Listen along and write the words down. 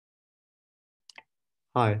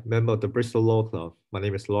Hi, member of the Bristol Law Club. My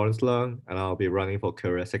name is Lawrence Leung, and I'll be running for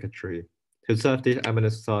career secretary to serve the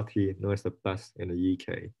eminent society known as the best in the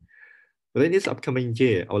UK. Within this upcoming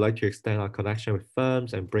year, I would like to extend our connection with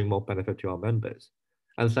firms and bring more benefit to our members.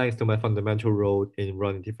 And thanks to my fundamental role in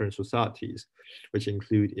running different societies, which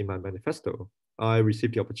include in my manifesto, I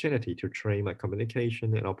received the opportunity to train my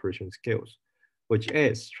communication and operation skills, which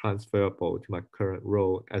is transferable to my current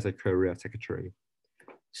role as a career secretary.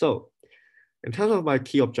 So, in terms of my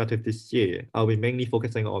key objective this year, I'll be mainly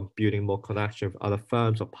focusing on building more connection with other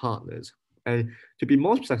firms or partners. And to be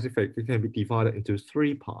more specific, it can be divided into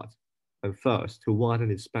three parts. And first, to widen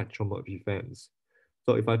the spectrum of events.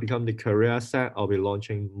 So if I become the career set, I'll be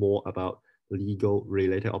launching more about legal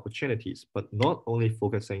related opportunities, but not only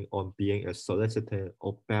focusing on being a solicitor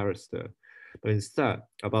or barrister, but instead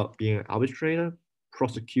about being an arbitrator,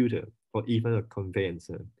 prosecutor, or even a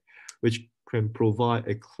conveyancer, which can provide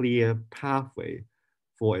a clear pathway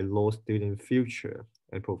for a law student future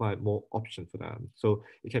and provide more options for them. So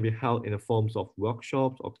it can be held in the forms of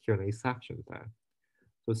workshops or Q&A sections there.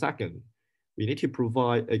 So second, we need to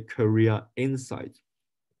provide a career insight,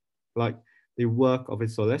 like the work of a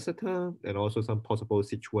solicitor and also some possible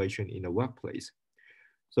situation in the workplace.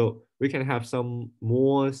 So we can have some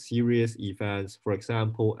more serious events, for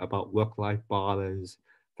example, about work-life balance,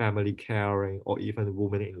 family caring, or even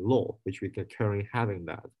women in law, which we can currently having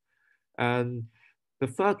that. And the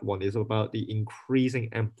third one is about the increasing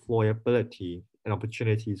employability and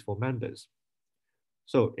opportunities for members.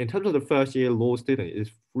 So in terms of the first year law student, it's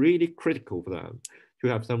really critical for them to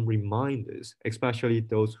have some reminders, especially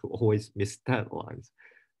those who always miss deadlines.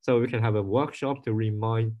 So we can have a workshop to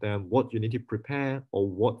remind them what you need to prepare or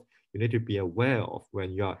what you need to be aware of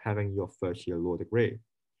when you are having your first year law degree.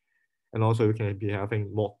 And also we can be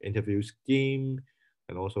having mock interview scheme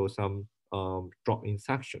and also some drop-in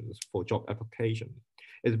sections for job application.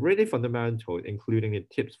 It's really fundamental, including the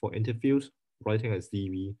tips for interviews, writing a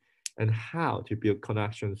CV, and how to build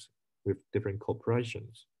connections with different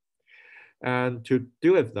corporations. And to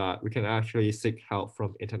do with that, we can actually seek help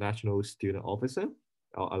from international student officer,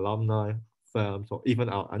 our alumni, firms, or even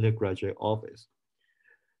our undergraduate office.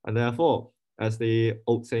 And therefore, as the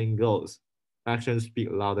old saying goes, actions speak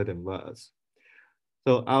louder than words.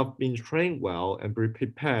 So I've been trained well and be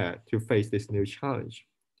prepared to face this new challenge.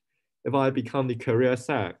 If I become the career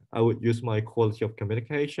sec, I would use my quality of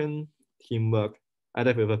communication, teamwork,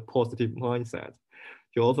 added with a positive mindset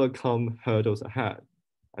to overcome hurdles ahead.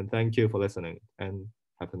 And thank you for listening and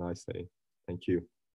have a nice day. Thank you.